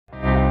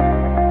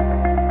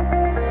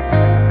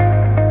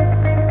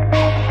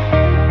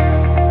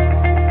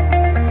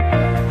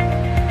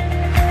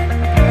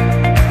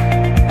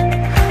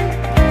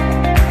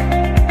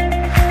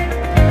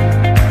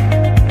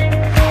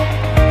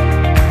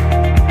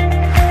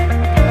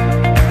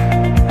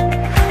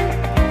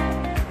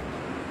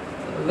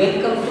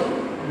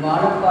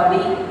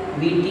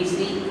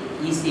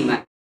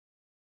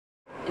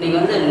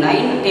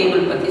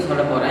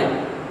சொல்ல போகிறேன்.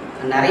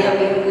 நிறைய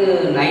பேருக்கு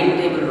 9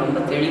 டேபிள் ரொம்ப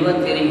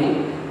தெளிவாக தெரியும்.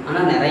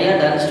 ஆனால் நிறையா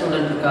டல்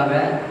ஸ்டூடெண்ட் இருக்காங்க,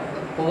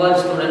 புவர்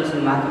ஸ்டூடெண்ட்ஸ்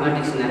இன்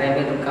மேத்தமேட்டிக்ஸ் நிறைய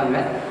பேர் இருக்காங்க.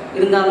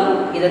 இருந்தாலும்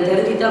இதை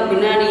தெரிஞ்சுட்டா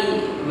பின்னாடி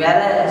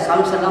வேறு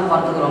சம்ஸ் எல்லாம்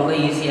பார்த்துக்க ரொம்ப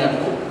ஈஸியாக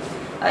இருக்கும்.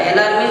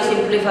 எல்லாருமே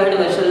சிம்பிளிஃபைடு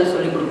வெர்ஷனில்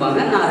சொல்லிக் கொடுப்பாங்க.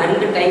 நான்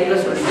 2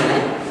 டைப்பில்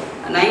சொல்லிக்கிறேன்.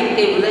 9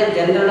 டேபிளில்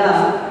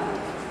ஜென்ரலாக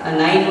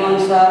 9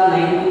 1s R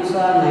 9 2s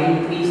R 9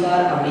 3s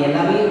R அப்படி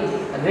எல்லாமே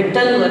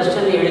ரிட்டன்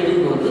வெர்ஷன்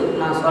எழுதும்போது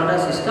நான் சொல்கிற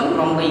சிஸ்டம்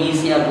ரொம்ப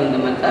ஈஸியாக இருக்கும்.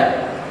 இந்த மெத்தட்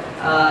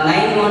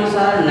 9 1s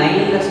ஆர்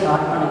 9ல்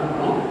ஸ்டார்ட் பண்ண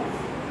போகிறோம்.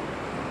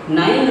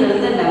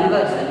 9லேருந்து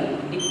நம்பர்ஸ்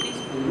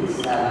டிக்ரீஸ் பண்ணி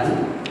 7,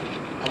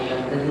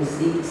 அதுக்கடுத்தது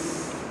 6,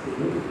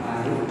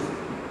 5,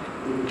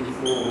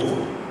 4,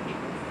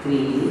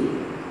 3,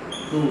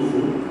 2,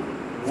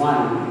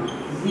 1,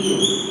 0.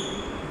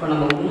 இப்போ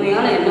நம்ம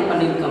உண்மையான என்ன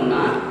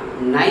பண்ணியிருக்கோம்னா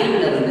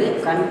 9லேருந்து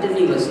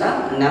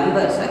கண்டினியூவஸாக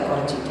நம்பர்ஸை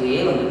குறைச்சிட்டே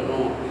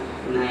வந்திருக்கோம்.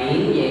 9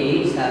 8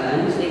 7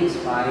 6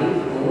 5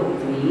 4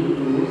 3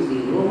 2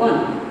 0 1.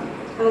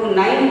 நமக்கு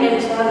 9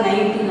 10s ஆர்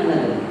 19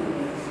 நல்லது.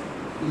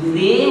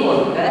 இதே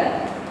ஒர்க்கை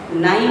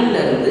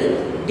 9லேருந்து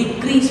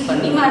டிக்ரீஸ்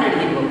பண்ணி மேலே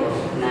எடுத்துகிட்டு போகிறோம்.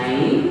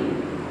 9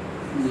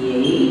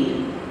 8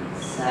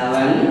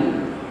 7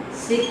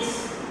 6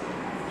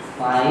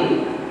 5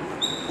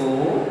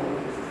 4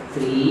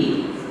 3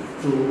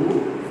 2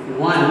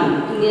 1.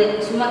 இங்கே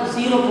சும்மா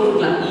 0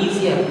 போட்டுக்கலாம்,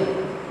 ஈஸியாக இருக்கும்.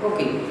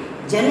 ஓகே,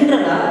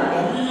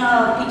 ஜென்ரலாக எல்லா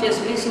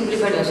டீச்சர்ஸுமே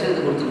சிம்பிளிஃபைட்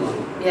வெர்ஷன்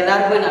கொடுத்துருவாங்க,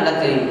 எல்லாருக்குமே நல்லா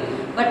தெரியும்.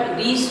 But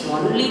it is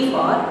only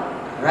for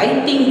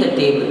writing the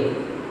table.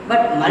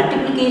 But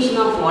multiplication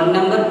of one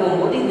number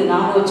போகும்போது இது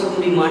நாம் வச்சுக்க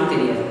முடியுமான்னு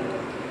தெரியாது.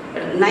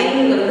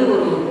 9ங்கிறது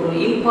ஒரு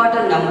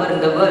இம்பார்ட்டன்ட் நம்பர்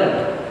இந்த வேர்ல்ட்.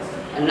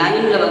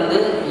 9ல் வந்து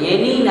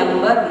எனி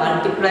நம்பர்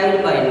மல்டிப்ளைடு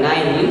பை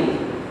 9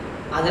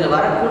 அதில்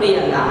வரக்கூடிய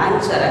அந்த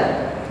ஆன்சரை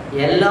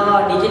எல்லா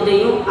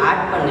டிஜிட்டையும்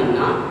ஆட்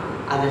பண்ணிங்கன்னா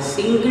அதை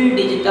சிங்கிள்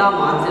டிஜிட்டாக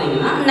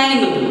மாற்றினீங்கன்னா 9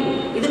 வந்துடும்.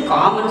 இது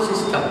காமன்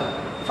சிஸ்டம்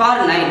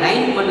ஃபார்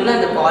 9 மட்டும்தான்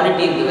இந்த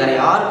குவாலிட்டி இருக்குது, வேறு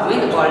யாருக்குமே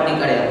இந்த குவாலிட்டி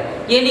கிடையாது.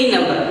 எனி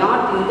நம்பர்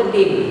நாட் இந்த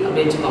டேபிள்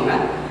அப்படி வச்சுக்கோங்க.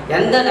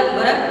 எந்த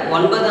நம்பரை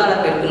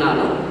 9ஆல்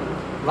பெருக்கினாலும்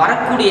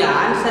வரக்கூடிய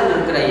ஆன்சர்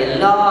இருக்கிற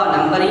எல்லா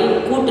நம்பரையும்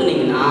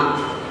கூட்டுனீங்கன்னா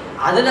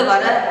அதில்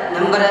வர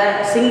நம்பரை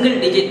சிங்கிள்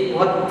டிஜிட்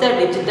ஒற்றை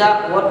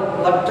டிஜிட்டாக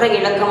ஒற்றை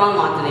இலக்கமாக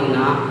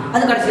மாற்றினீங்கன்னா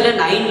அது கடைசியில்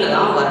 9ல்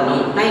தான்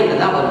வரணும்,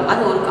 9ல் தான் வரும்.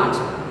 அது ஒரு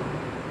கான்செப்ட்.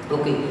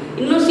 ஓகே,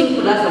 இன்னும்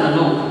சிம்பிளாக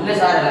சொல்லணும். இல்லை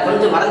சார் எனக்கு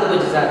கொஞ்சம் மறந்து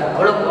போச்சு சார்,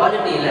 அவ்வளோ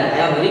குவாலிட்டி இல்லை, ஐ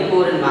am very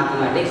poor in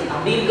mathematics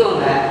அப்படி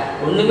இருக்கவங்க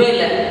ஒன்றுமே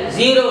இல்லை,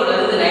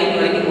 0லேருந்து 9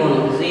 வரைக்கும்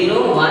போகணும்.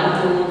 0 1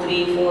 2 3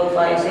 4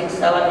 5 6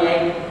 7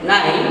 8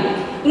 9.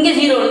 இங்கே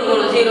 0லேருந்து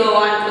போகணும். 0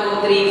 1 2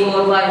 3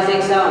 4 5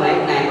 6 7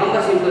 8 9. ரொம்ப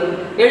சிம்பிள்,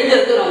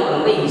 எழுதுறது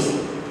ரொம்ப easy.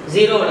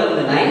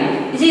 0லேருந்து 9,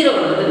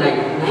 0லேருந்து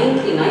 9.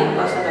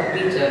 99% of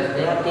teachers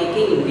they are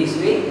taking in this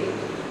way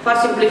for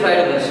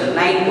simplified version.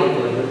 9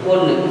 பொறுத்தவரைக்கும்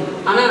ஒன்று.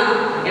 ஆனால்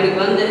எனக்கு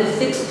வந்து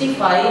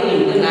 65 ×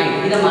 9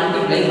 இதை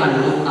மல்டிப்ளை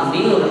பண்ணணும்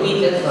அப்படின்னு ஒரு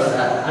டீச்சர்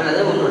சொல்கிறார்,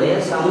 அல்லது உன்னுடைய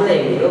சம்பள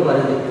எங்கேயோ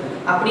வருது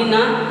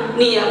அப்படின்னா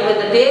நீ அப்போ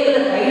இந்த டேபிளை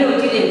கையில்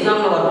வச்சு இந்த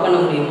எக்ஸாமில் ஒர்க் பண்ண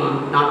முடியுமா?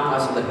 Not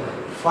possible.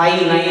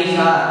 5 9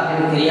 சார்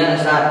எனக்கு தெரியாது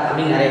சார்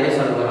அப்படின்னு நிறைய பேர்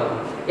சொல்ல போகிறாங்க.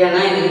 ஏன்னா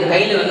எனக்கு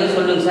கையில் வந்து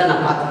சொல்லுங்கள் சார்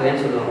நான்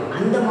பார்த்துக்கிறேன்னு சொல்லுவாங்க.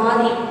 அந்த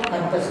மாதிரி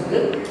பர்பஸுக்கு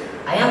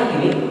ஐ ஆம்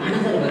கிவிங்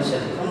அனதர்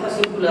வெர்ஷன். ரொம்ப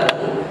சிம்பிளாக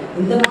இருக்கும்.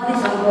 இந்த மாதிரி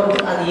சம்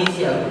போடுறது அது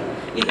ஈஸியாக இருக்கும்.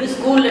 இது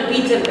ஸ்கூலில்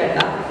டீச்சர்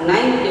கேட்டால்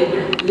 9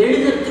 டேபிள்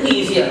எழுதுறதுக்கு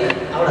ஈஸியாக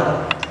இருக்கும்,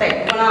 அவ்வளோதான். ரைட்,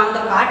 இப்போ நான் அந்த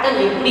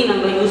பேட்டர்ன் எப்படி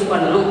நம்ம யூஸ்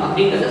பண்ணணும்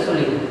அப்படின்றத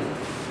சொல்லிடுறேன்.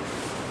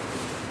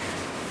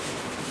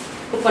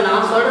 இப்போ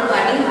நான் சொல்கிற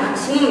பேட்டர்ன்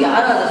மேக்ஸிமம்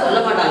யாரும் அதை சொல்ல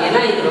மாட்டாங்க,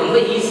 ஏன்னா இது ரொம்ப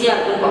ஈஸியாக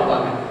இருக்குன்னு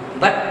பார்ப்பாங்க.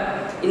 பட்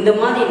இந்த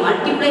மாதிரி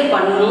மல்டிப்ளை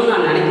பண்ணணும்னு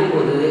நான் நினைக்கும்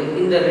போது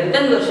இந்த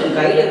ரிட்டன் வெர்ஷன்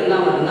கையில்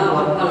இருந்தால் மட்டும்தான்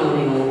ஒர்க் பண்ண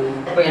முடியும்.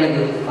 இப்போ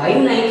எனக்கு 5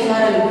 9s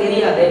ஆர் எனக்கு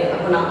தெரியாது,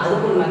 அப்போ நான்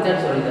அதுக்கு ஒரு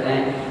மெத்தட்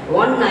சொல்லித்தரேன்.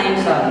 1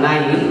 9s ஆர்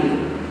 9,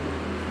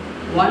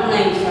 1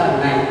 9s ஆர்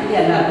 9 இது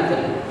எல்லாருக்கும்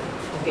தெரியும்.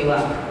 ஓகேவா?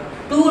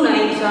 2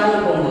 9s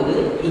ஆர்னு போகும்போது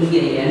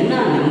இங்கே என்ன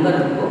நம்பர்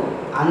இருக்கோ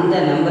அந்த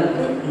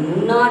நம்பருக்கு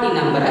முன்னாடி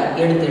நம்பரை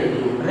எடுத்து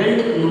எழுதணும்.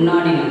 2க்கு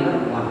முன்னாடி நம்பர்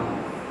 1,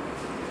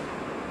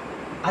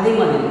 அதே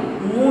மாதிரி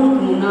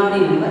 3க்கு முன்னாடி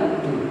நம்பர்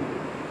 2,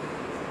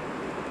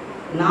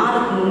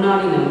 4க்கு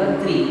முன்னாடி நம்பர்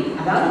 3,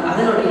 அதாவது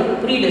அதனுடைய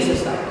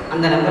ப்ரீடெசஸர்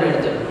அந்த நம்பர்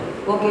எடுத்துடணும்.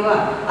 ஓகேவா?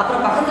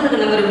 அப்புறம் பக்கத்தில் இருக்க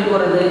நம்பர் எப்படி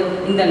போகிறது?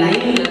 இந்த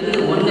 9லேருந்து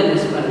 1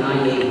 லெஸ் பண்ணால்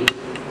 8,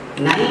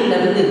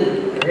 9லேருந்து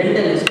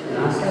 2 லெஸ்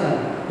பண்ணால் 7,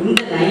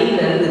 இந்த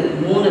 9லேருந்து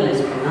 3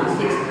 லெஸ் பண்ணால்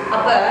 6.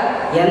 அப்போ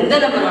எந்த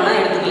நம்பர் வேணால்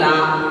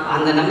எடுத்துக்கலாம்,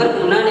 அந்த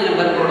நம்பருக்கு முன்னாடி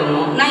நம்பர்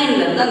போடணும்.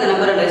 9லேருந்து அந்த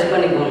நம்பரை லெஸ்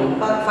பண்ணி போகணும்.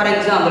 ஃபார்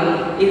எக்ஸாம்பிள்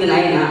இது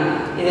 9ஆ,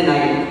 இது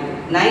 9.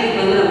 9க்கு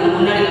வந்து நம்ம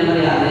முன்னாடி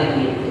நம்பர் யார்?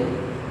 8.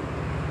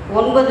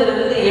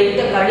 9லேருந்து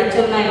 8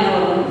 கழிச்சோம்னா என்ன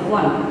வரும்?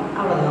 1.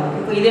 அவ்வளோதான்.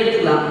 இப்போ இதை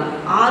எடுத்துக்கலாம்.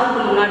 6க்கு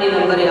முன்னாடி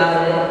நம்பர் யார்?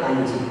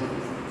 5.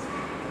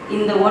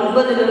 இந்த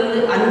 9லேருந்து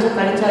 5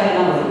 கழிச்சா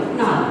என்ன வரும்?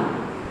 4.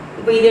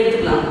 இப்போ இதை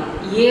எடுத்துக்கலாம்.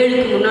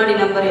 7க்கு முன்னாடி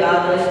நம்பர்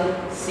யார்?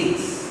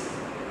 6.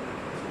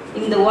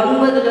 இந்த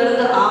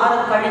 9லேருந்து 6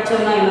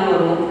 கழிச்சோம்னா என்ன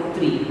வரும்?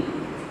 3.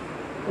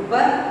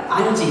 இப்போ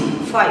 5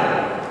 5.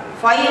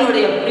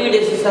 5னுடைய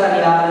ப்ரீடெசஸர்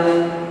யார்?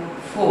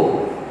 4.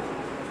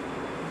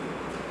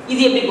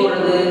 இது எப்படி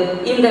போடுறது?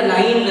 இந்த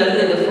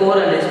 9லேருந்து இந்த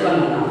 4 லெஸ்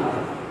பண்ணணும்.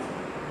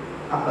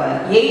 அப்போ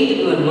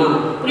 8க்கு வேணுமா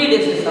 3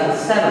 டேஸ் சார்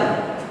 7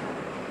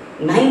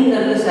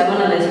 9லேருந்து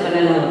 7 லெஸ் பண்ண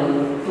என்ன வரும்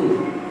 2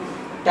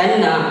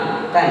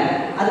 10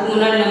 அதுக்கு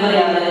முன்னாடி நம்பர்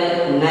யாரு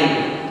 9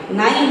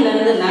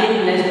 9லேருந்து 9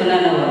 லெஸ் பண்ண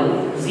என்ன வரும்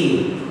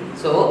 0.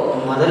 ஸோ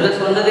முதல்ல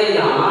சொன்னதே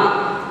தான்,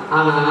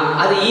 ஆனால்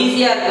அது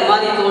ஈஸியாக இருக்க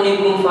மாதிரி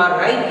தோணிருக்கும் ஃபார்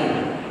ரைட்டிங்.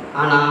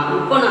 ஆனால்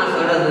இப்போ நான்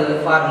சொல்கிறது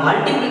ஃபார்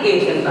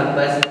மல்டிப்ளிகேஷன்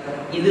பர்பஸ்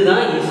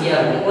இதுதான் ஈஸியாக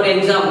இருக்கும். ஒரு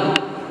எக்ஸாம்பிள்,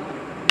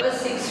 இப்போ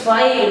 6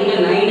 5 into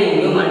 9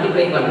 எங்கேயும்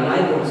மல்டிப்ளை பண்ணுற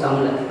மாதிரி போகும்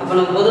சம்மில். அப்போ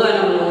நம்ம பொதுவாக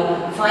என்ன பண்ணுவோம்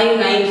 5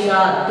 9s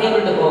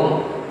டேபிள்கிட்ட போகும்.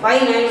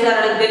 5 9s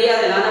எனக்கு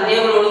தெரியாது, நான் தான்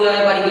டேபிள்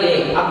ஒழுங்காக படிக்கலையே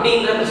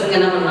அப்படின்ற பசங்க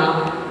என்ன பண்ணலாம்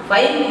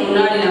 5க்கு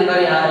முன்னாடி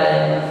நம்பர் யார்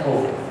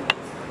 4.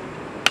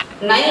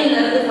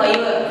 9லேருந்து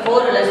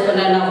 4 லெஸ் பண்ண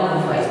என்ன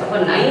வரும் 5. அப்போ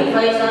 9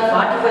 5s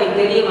 45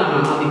 தெரிய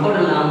வேணாம், அப்படி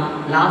போடலாம்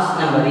லாஸ்ட்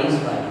நம்பர்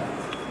இஸ் 5.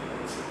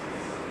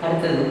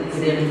 அடுத்தது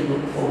இது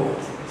எடுத்துக்கணும் 4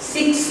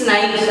 6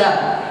 9s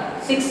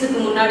 6க்கு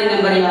முன்னாடி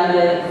நம்பர் யார்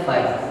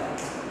 5.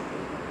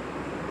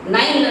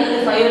 9லேருந்து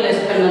 5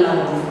 லெஸ் பண்ண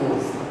நம்பர் 4.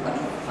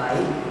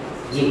 5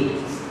 8.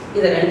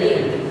 இதை ரெண்டையும்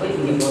எடுத்துகிட்டு போய்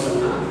இங்கே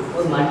போட்டோம்னா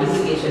ஒரு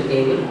மல்டிப்ளிகேஷன்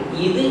டேபிள்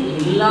இது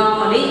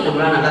இல்லாமலே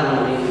நம்மளால் நல்லா பண்ண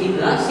முடியும்.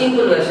 இதுதான்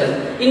சிம்பிள் வெர்ஷன்.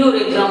 இன்னொரு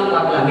எக்ஸாம்பிள்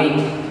பார்க்கலாமே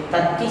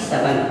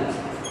 37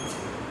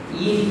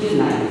 into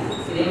 9.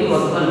 இது எப்படி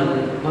ஒர்க் பண்ணுறது?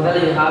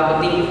 முதல்ல இது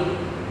பற்றி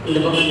இந்த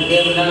பக்கம்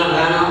டேபிள்லாம் நான்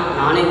வேணாம்,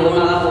 நானே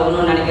ஓனாக தான்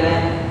போடணும்னு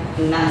நினைக்கிறேன்.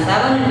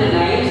 7 into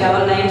 9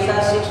 7 9s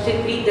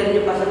 63 தெரிஞ்ச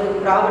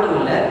பசங்களுக்கு ப்ராப்ளம்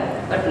இல்லை.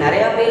 பட்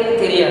நிறையா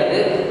பேருக்கு தெரியாது.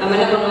 நம்ம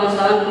என்ன பண்ணுவோம்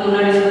 7க்கு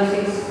முன்னாடி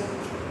 6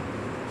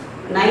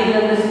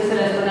 9லேருந்து 6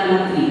 லெஸ் பண்ண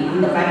 3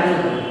 அந்த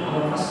பேட்டர்ன். அப்போ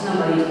ஃபர்ஸ்ட்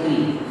நம்பர் இஸ்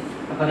 3.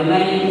 அப்போ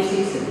ரிமைனிங்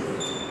 6.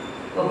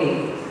 ஓகே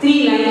 3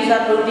 9s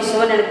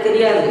 27 எனக்கு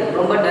தெரியாது,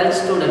 ரொம்ப டல்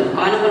ஸ்டூடெண்ட்.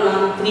 அவன் என்ன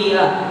பண்ணலாம் 3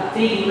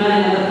 3க்கு முன்னாடி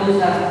நம்பர் 2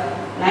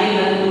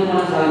 9லேருந்து 2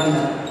 போனால் 7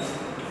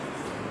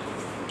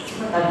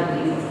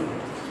 33.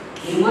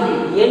 இது மாதிரி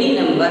எனி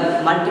நம்பர்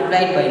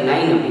மல்டிப்ளைட் பை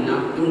 9 அப்படின்னா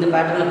இந்த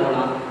பேட்டர்னில்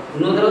போகலாம்.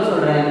 இன்னொரு தடவை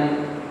சொல்கிறேன்,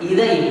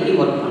 இதை எப்படி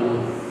ஒர்க்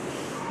பண்ணும்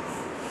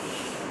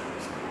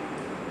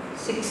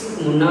 6க்கு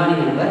முன்னாடி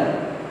நம்பர்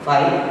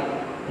 5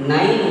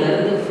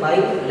 9லேருந்து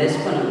 5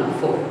 லெஸ் பண்ணணும்னா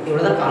 4.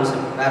 இவ்வளோ தான்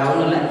கான்செப்ட், வேறு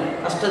ஒன்றும் இல்லை.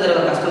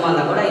 தடவை கஷ்டமாக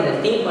இருந்தால் கூட இதை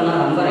திங்க்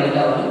பண்ணால் ரொம்ப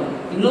ரைட்டாக வரும்.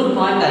 இன்னொரு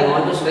point I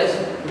want to stress,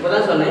 இப்போ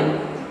தான் சொன்னேன்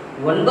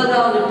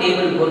 9வது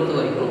டேபிள் பொறுத்த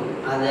வரைக்கும்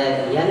அதை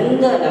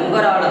எந்த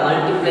நம்பரால்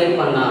மல்டிப்ளை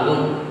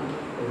பண்ணாலும்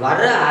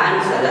வர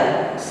ஆன்சரை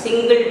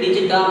சிங்கிள்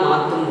டிஜிட்டாக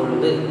மாற்றும்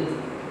பொழுது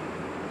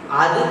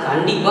அது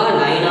கண்டிப்பாக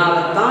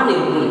 9ஆகத்தான்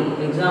இருக்கும்.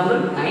 எக்ஸாம்பிள்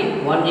 9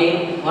 1 8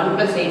 1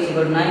 + 8 =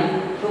 9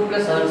 2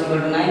 + 7 =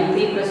 9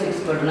 3 + 6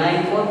 = 9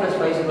 4 +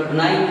 5 =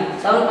 9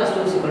 7 +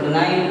 2 =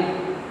 9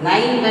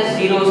 9 +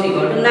 0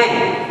 =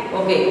 9.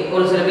 ஓகே,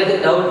 ஒரு சில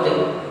பேருக்கு டவுட்டு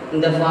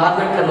இந்த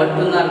ஃபார்மேட்டில்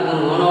மட்டும்தான்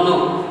இருக்கும். நோ,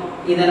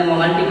 இதை நம்ம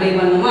மல்டிப்ளை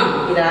பண்ணுமா,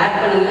 இதை ஆட்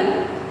பண்ணுங்கள்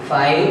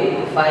 5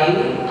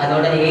 5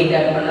 அதோட 8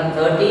 ஆட் பண்ணால்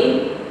 13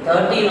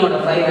 13ஓட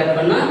 5 ஆட்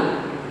பண்ணால்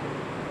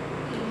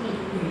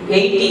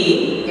 80.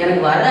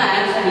 எனக்கு வர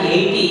ஆன்சர்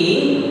 80.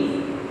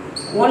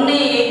 1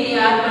 80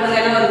 ஆட் பண்ணுங்க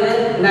என்ன வருது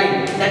 9.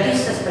 தட்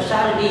இஸ் த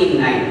ஸ்பெஷாலிட்டி இன்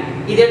 9.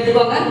 இது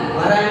எடுத்துக்கோங்க,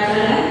 வர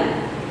ஆன்சர்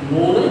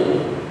 3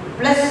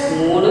 +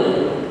 3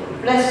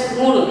 +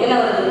 3 என்ன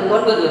வருது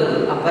 9 வருது.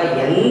 அப்போ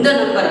எந்த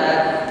நம்பரை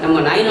நம்ம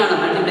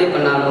 9ஆல் மல்டிப்ளை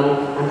பண்ணாலும்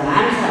அந்த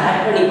ஆன்சர்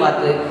ஆட் பண்ணி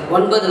பார்த்து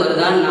 9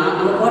 வருதான்னா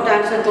நம்ம போட்ட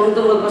answer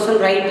 99%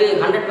 right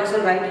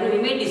 100% ரைட்டுன்னு we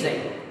may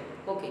decide.